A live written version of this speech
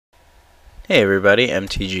Hey everybody,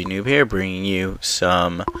 MTG Noob here, bringing you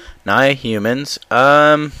some Naya Humans.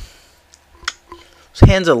 This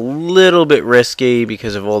hand's a little bit risky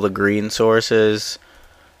because of all the green sources,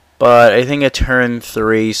 but I think a turn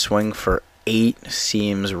 3 swing for 8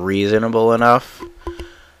 seems reasonable enough.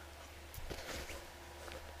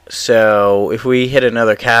 So if we hit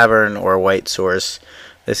another cavern or a white source,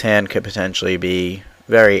 this hand could potentially be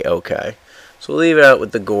very okay. So we'll leave it out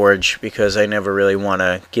with the Gorge because I never really want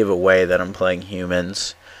to give away that I'm playing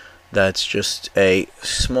humans. That's just a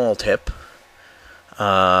small tip.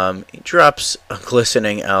 He drops a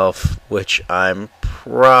Glistening Elf, which I'm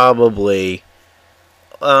probably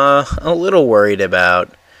a little worried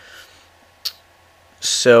about.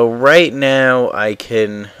 So right now I'm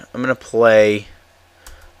going to play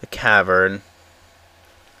the Cavern,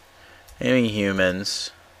 aiming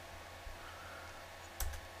humans.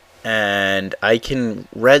 And I can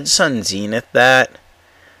Red Sun Zenith that,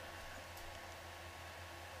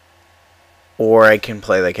 or I can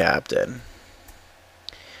play the Captain.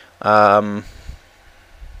 I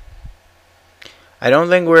don't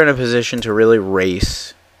think we're in a position to really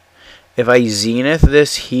race. If I Zenith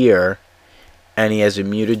this here, and he has a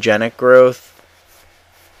mutagenic growth,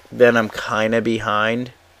 then I'm kind of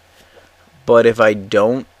behind. But if I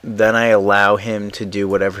don't, then I allow him to do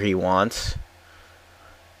whatever he wants.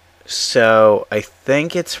 So I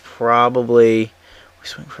think it's probably, we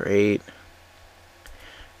swing for 8.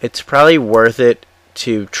 It's probably worth it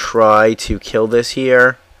to try to kill this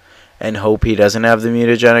here and hope he doesn't have the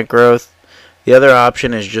mutagenic growth. The other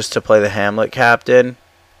option is just to play the Hamlet Captain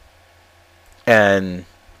and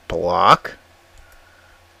block.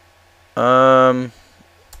 Yeah,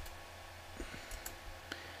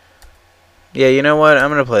 you know what?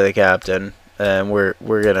 I'm gonna play the Captain, and we're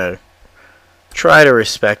gonna try to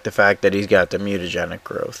respect the fact that he's got the mutagenic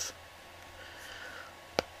growth.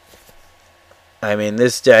 I mean,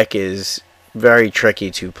 this deck is very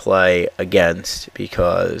tricky to play against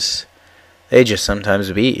because they just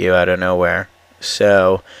sometimes beat you out of nowhere.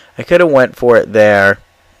 So I could have went for it there.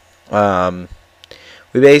 We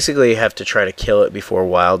basically have to try to kill it before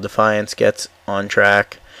Wild Defiance gets on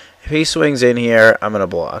track. If he swings in here, I'm going to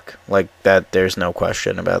block. Like that, there's no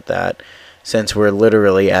question about that, since we're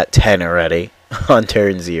literally at 10 already on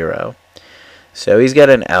turn 0. So he's got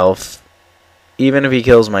an elf. Even if he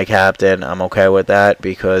kills my captain, I'm okay with that,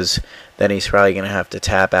 because then he's probably going to have to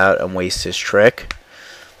tap out and waste his trick.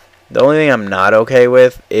 The only thing I'm not okay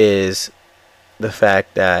with is the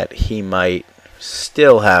fact that he might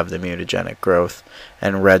still have the mutagenic growth,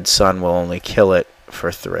 and Red Sun will only kill it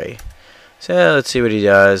for 3. So let's see what he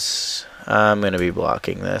does. I'm going to be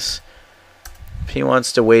blocking this. If he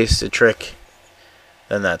wants to waste a trick,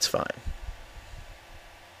 then that's fine.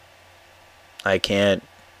 I can't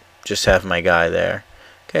just have my guy there.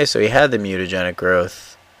 Okay, so he had the mutagenic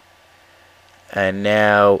growth. And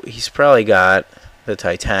now he's probably got the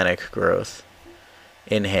Titanic growth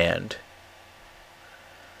in hand.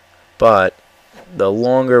 But the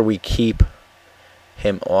longer we keep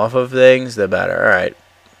him off of things, the better. Alright.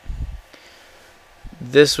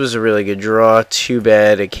 This was a really good draw. Too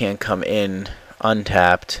bad it can't come in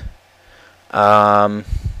untapped. You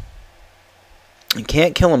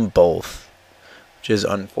can't kill them both, which is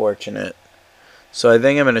unfortunate. So I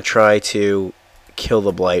think I'm going to try to kill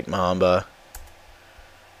the Blight Mamba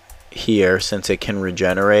here, since it can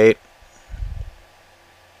regenerate.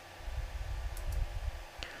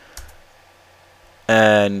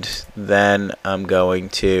 And then I'm going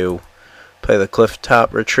to play the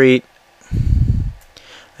Clifftop Retreat.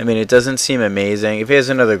 I mean, it doesn't seem amazing. If he has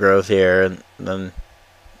another growth here, then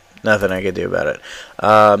nothing I could do about it.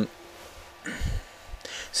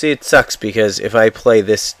 See, it sucks because if I play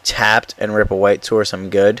this tapped and rip a white source, I'm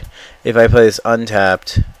good. If I play this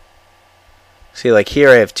untapped, see, like here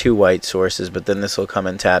I have 2 white sources, but then this will come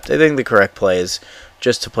untapped. I think the correct play is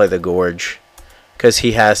just to play the Gorge, because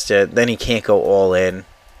he has to, then he can't go all in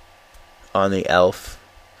on the elf.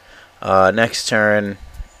 Next turn,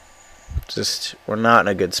 we're not in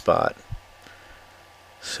a good spot.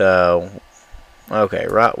 So, okay,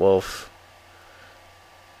 Rotwolf.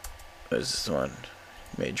 What is this one?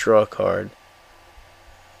 May draw a card.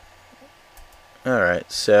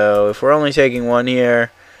 Alright, so if we're only taking 1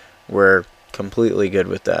 here, we're completely good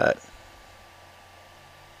with that.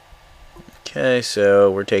 Okay,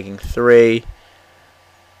 so we're taking 3.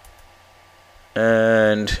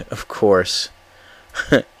 And, of course,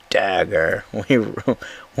 Dagger.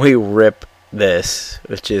 We rip this,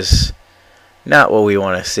 which is not what we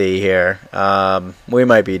want to see here. We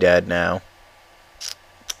might be dead now,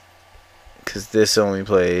 because this only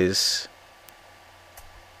plays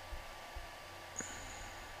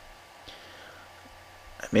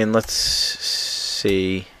mean, let's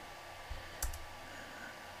see.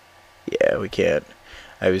 Yeah, we can't.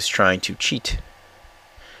 I was trying to cheat,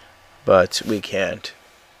 but we can't.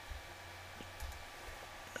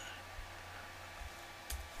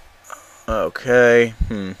 Okay.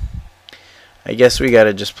 I guess we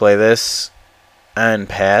gotta just play this and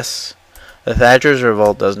pass. The Thatcher's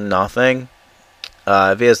Revolt does nothing.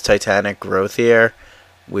 If he has Titanic Growth here,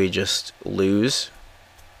 we just lose.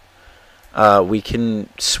 We can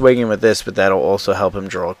swing him with this, but that'll also help him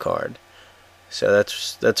draw a card. So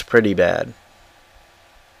that's pretty bad.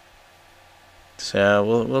 So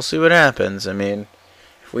we'll see what happens. I mean,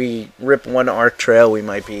 if we rip one Arc Trail, we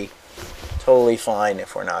might be totally fine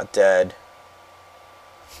if we're not dead.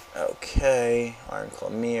 Okay, Iron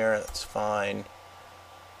Clemere, that's fine.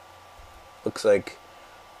 Looks like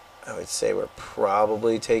I would say we're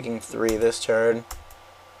probably taking 3 this turn.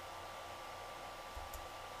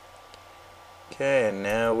 Okay, and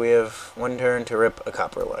now we have 1 turn to rip a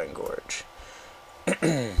Copperline Gorge.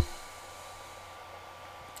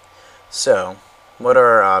 So, what are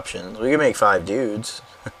our options? We can make 5 dudes.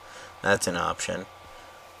 That's an option.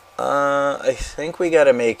 I think we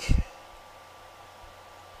gotta make...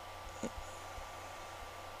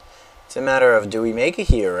 It's a matter of, do we make a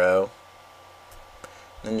hero,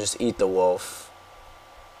 then just eat the wolf,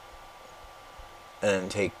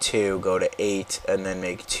 and take 2, go to 8, and then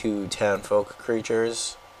make 2 townfolk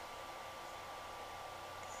creatures?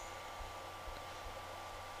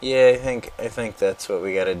 Yeah, I think that's what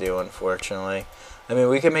we gotta do, unfortunately. I mean,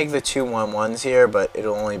 we can make the 2 1/1s here, but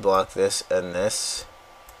it'll only block this, and that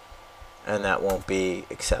won't be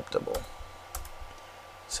acceptable.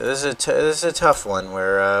 So this is a tough one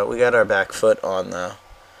where we got our back foot on the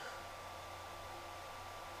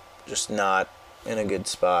just not in a good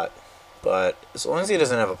spot. But as long as he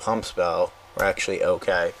doesn't have a pump spell, we're actually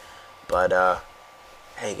okay. But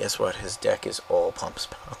hey, guess what? His deck is all pump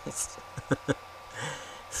spells.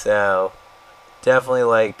 So definitely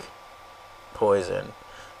like poison.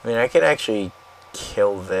 I mean, I could actually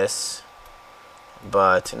kill this,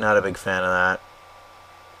 but not a big fan of that.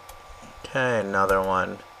 Okay, another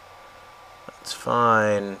one. That's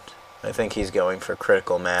fine. I think he's going for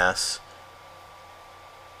critical mass.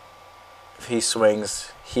 If he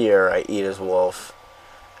swings here, I eat his wolf,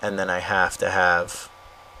 and then I have to have...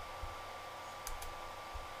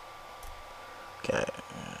 Okay.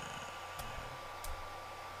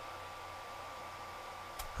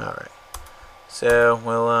 Alright. So,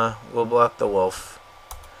 we'll block the wolf,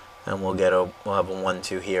 and we'll have a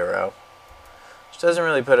 1/2 hero. Which doesn't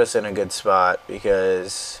really put us in a good spot,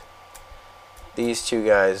 because these 2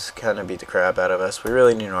 guys kind of beat the crap out of us. We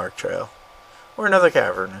really need an Arc Trail. Or another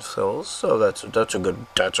Cavernous Souls, so that's a good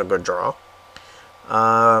draw.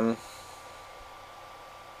 Well,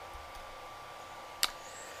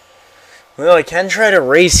 I can try to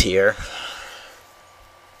race here.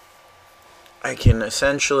 I can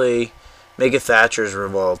essentially make a Thatcher's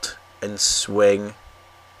Revolt and swing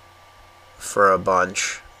for a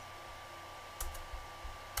bunch.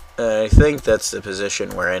 I think that's the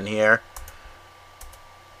position we're in here.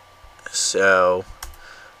 So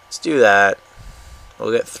let's do that.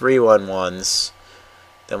 We'll get 3 1/1s.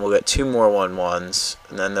 Then we'll get 2 more 1/1s.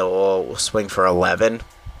 And then we'll swing for 11.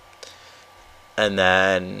 And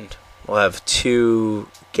then we'll have 2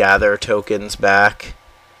 gather tokens back.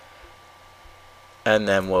 And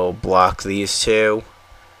then we'll block these 2.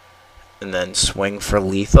 And then swing for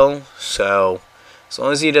lethal. So as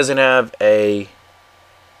long as he doesn't have a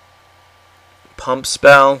pump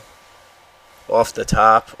spell off the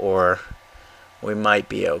top, or we might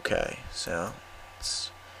be okay. So let's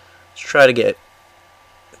try to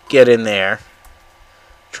get in there.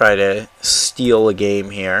 Try to steal a game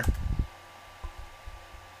here.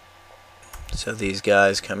 So these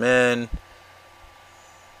guys come in.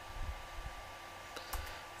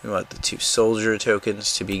 We want the 2 soldier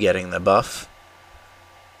tokens to be getting the buff.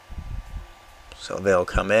 So they'll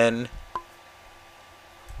come in.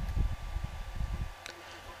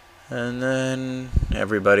 And then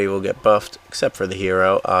everybody will get buffed, except for the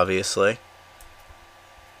hero, obviously.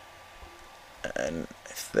 And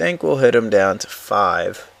I think we'll hit him down to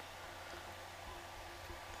 5.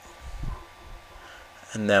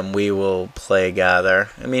 And then we will play Gather.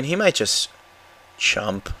 I mean, he might just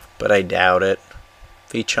chump, but I doubt it.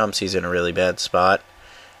 If he chumps, he's in a really bad spot.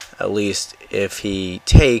 At least if he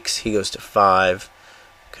takes, he goes to 5.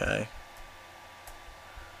 Okay.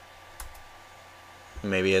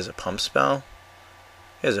 Maybe he has a pump spell.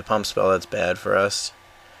 He has a pump spell, that's bad for us.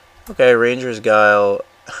 Okay, Ranger's Guile.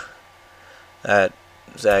 That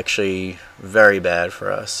is actually very bad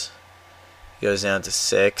for us. He goes down to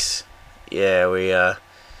 6. Yeah,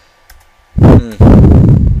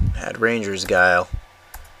 Had Ranger's Guile.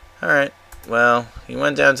 Alright, well, he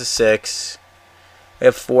went down to 6. We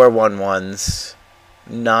have 4 1/1s.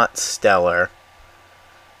 Not stellar.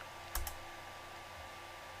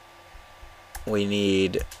 We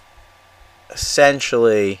need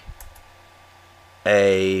essentially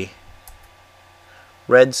a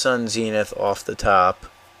Red Sun Zenith off the top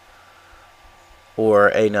or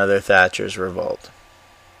another Thatcher's Revolt.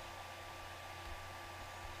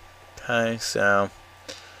 Okay, so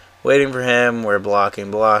waiting for him. We're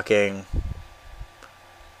blocking.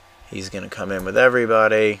 He's going to come in with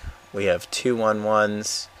everybody. We have 2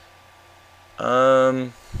 1/1s.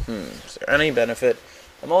 Is there any benefit?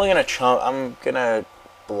 I'm only going to I'm going to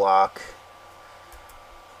block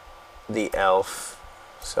the elf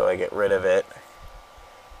so I get rid of it.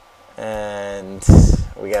 And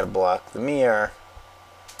we got to block the mirror.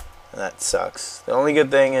 And that sucks. The only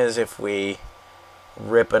good thing is if we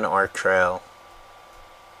rip an Arc Trail.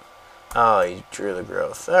 Oh, he drew the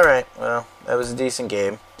growth. Alright, well, that was a decent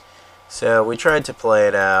game. So we tried to play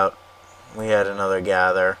it out. We had another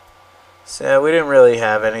gather. So we didn't really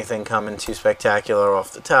have anything coming too spectacular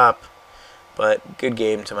off the top. But good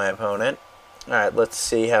game to my opponent. Alright, let's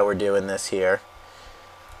see how we're doing this here.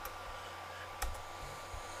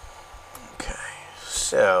 Okay,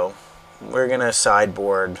 so we're going to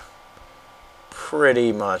sideboard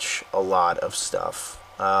pretty much a lot of stuff.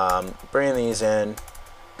 Bringing these in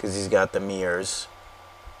because he's got the mirrors.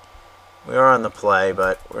 We are on the play,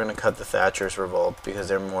 but we're going to cut the Thatcher's Revolt because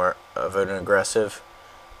they're more of an aggressive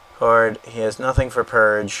card. He has nothing for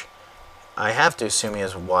Purge. I have to assume he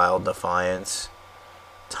has Wild Defiance.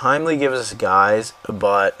 Timely gives us guys,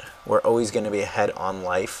 but we're always going to be ahead on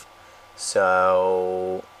life.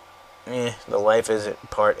 So, the life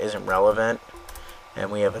part isn't relevant.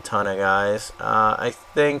 And we have a ton of guys. I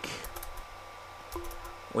think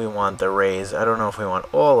we want the raise. I don't know if we want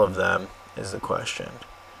all of them, is the question.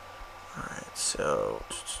 Alright, so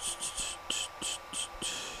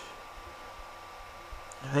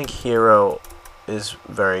I think Hero is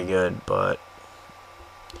very good, but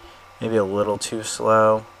maybe a little too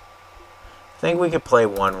slow. I think we could play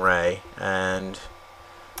 1 Ray, and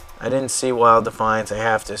I didn't see Wild Defiance. I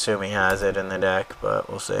have to assume he has it in the deck, but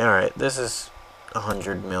we'll see. Alright, this is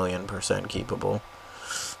 100,000,000% keepable.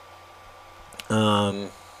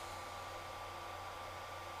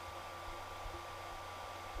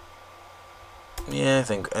 Yeah,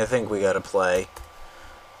 I think we gotta play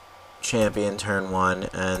Champion turn 1,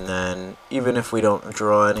 and then even if we don't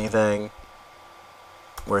draw anything,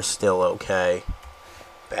 we're still okay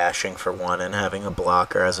bashing for 1 and having a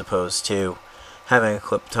blocker as opposed to having a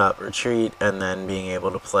clip top retreat and then being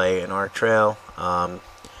able to play an Arc Trail.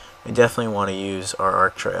 We definitely want to use our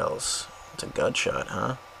Arc Trails. It's a gut shot,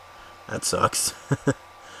 huh? That sucks.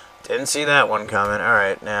 Didn't see that one coming.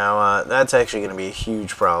 Alright, now that's actually going to be a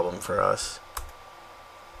huge problem for us.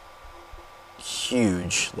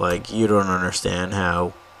 Huge. Like, you don't understand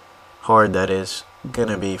how hard that is going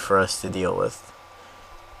to be for us to deal with.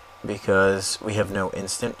 Because we have no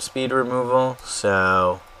instant speed removal,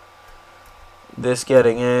 so this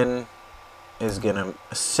getting in is going to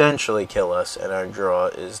essentially kill us, and our draw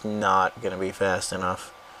is not going to be fast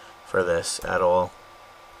enough for this at all.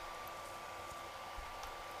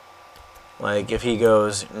 Like, if he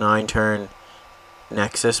goes 9-turn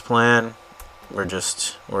Nexus plan,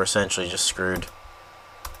 we're essentially just screwed.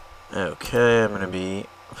 Okay, I'm going to be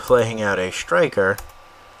playing out a Striker.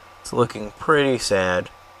 It's looking pretty sad.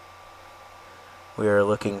 We are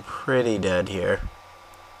looking pretty dead here.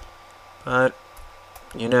 But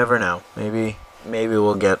you never know. Maybe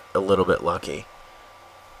we'll get a little bit lucky.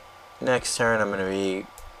 Next turn, I'm going to be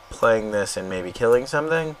playing this and maybe killing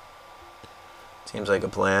something. Seems like a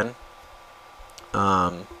plan.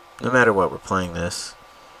 No matter what, we're playing this.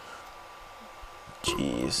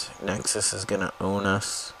 Jeez, Nexus is going to own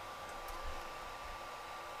us.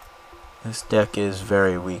 This deck is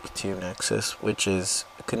very weak to Nexus, which is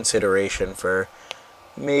a consideration for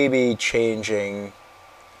maybe changing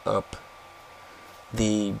up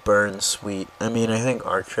the burn suite. I mean, I think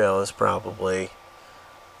Arc Trail is probably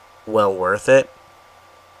well worth it.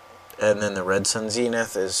 And then the Red Sun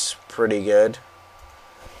Zenith is pretty good.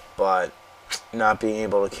 But not being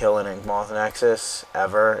able to kill an Inkmoth Nexus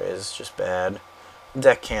ever is just bad. The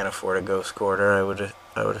deck can't afford a Ghost Quarter, I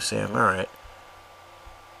would assume. Alright.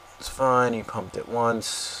 It's fine, he pumped it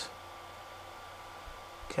once.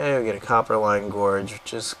 Okay, we get a Copperline Gorge,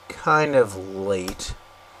 which is kind of late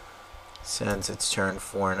since it's turn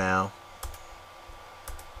 4 now.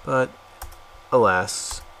 But,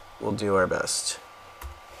 alas, we'll do our best.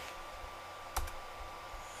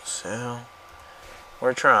 So,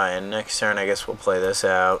 we're trying. Next turn, I guess we'll play this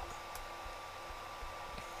out.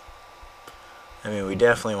 I mean, we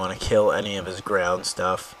definitely want to kill any of his ground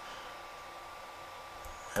stuff.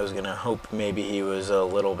 I was going to hope maybe he was a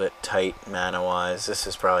little bit tight mana-wise. This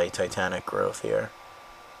is probably Titanic Growth here.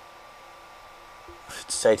 If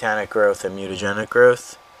it's Titanic Growth and Mutagenic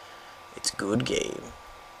Growth, it's good game.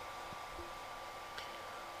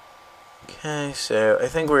 Okay, so I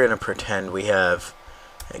think we're going to pretend we have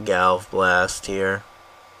a Galv Blast here.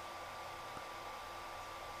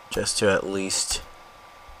 Just to at least,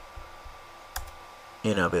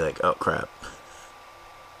 you know, be like, oh crap.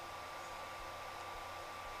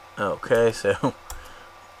 Okay, so,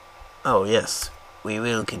 oh yes, we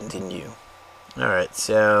will continue. Alright,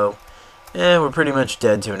 so, yeah, we're pretty much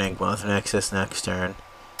dead to an Inkmoth Nexus next turn.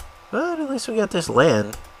 But at least we got this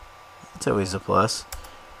land. That's always a plus.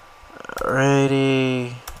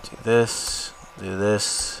 Alrighty, do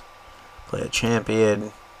this, play a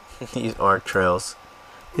champion. These Arc Trails,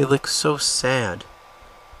 they look so sad.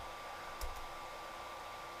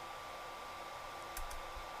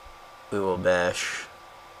 We will bash.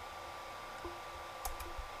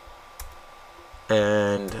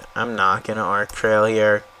 And I'm not going to Arc Trail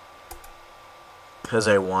here, because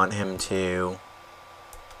I want him to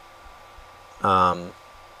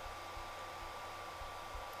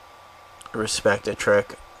respect a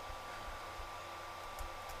trick.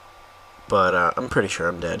 But I'm pretty sure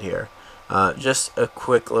I'm dead here. Just a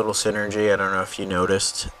quick little synergy. I don't know if you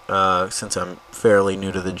noticed, since I'm fairly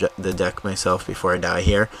new to the deck myself before I die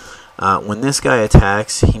here. When this guy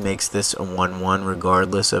attacks, he makes this a 1/1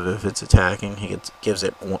 regardless of if it's attacking. He gives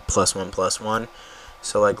it +1/+1.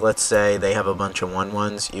 So like, let's say they have a bunch of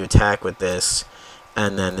 1/1s. You attack with this,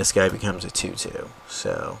 and then this guy becomes a 2/2.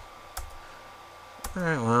 So,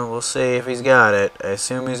 alright, well, we'll see if he's got it. I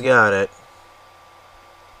assume he's got it.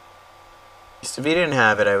 If he didn't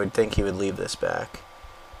have it, I would think he would leave this back.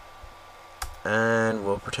 And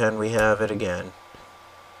we'll pretend we have it again.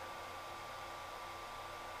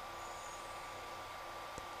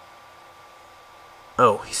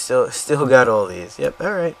 Oh, he still got all these. Yep,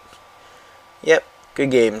 alright. Yep, good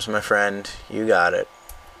games, my friend. You got it.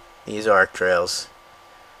 These Arc Trails,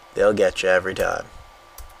 they'll get you every time.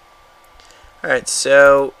 Alright,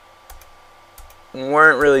 so we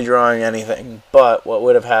weren't really drawing anything, but what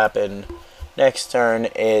would have happened next turn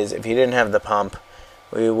is, if he didn't have the pump,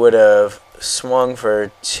 we would have swung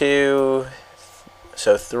for 2,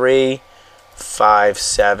 so 3, 5,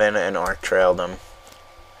 7, and Arc Trailed him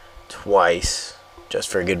twice, just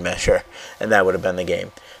for good measure, and that would have been the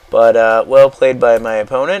game. But well played by my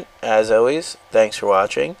opponent, as always. Thanks for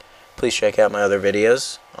watching. Please check out my other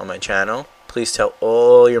videos on my channel. Please tell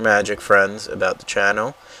all your Magic friends about the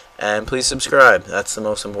channel, and please subscribe. That's the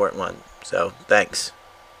most important one. So, thanks.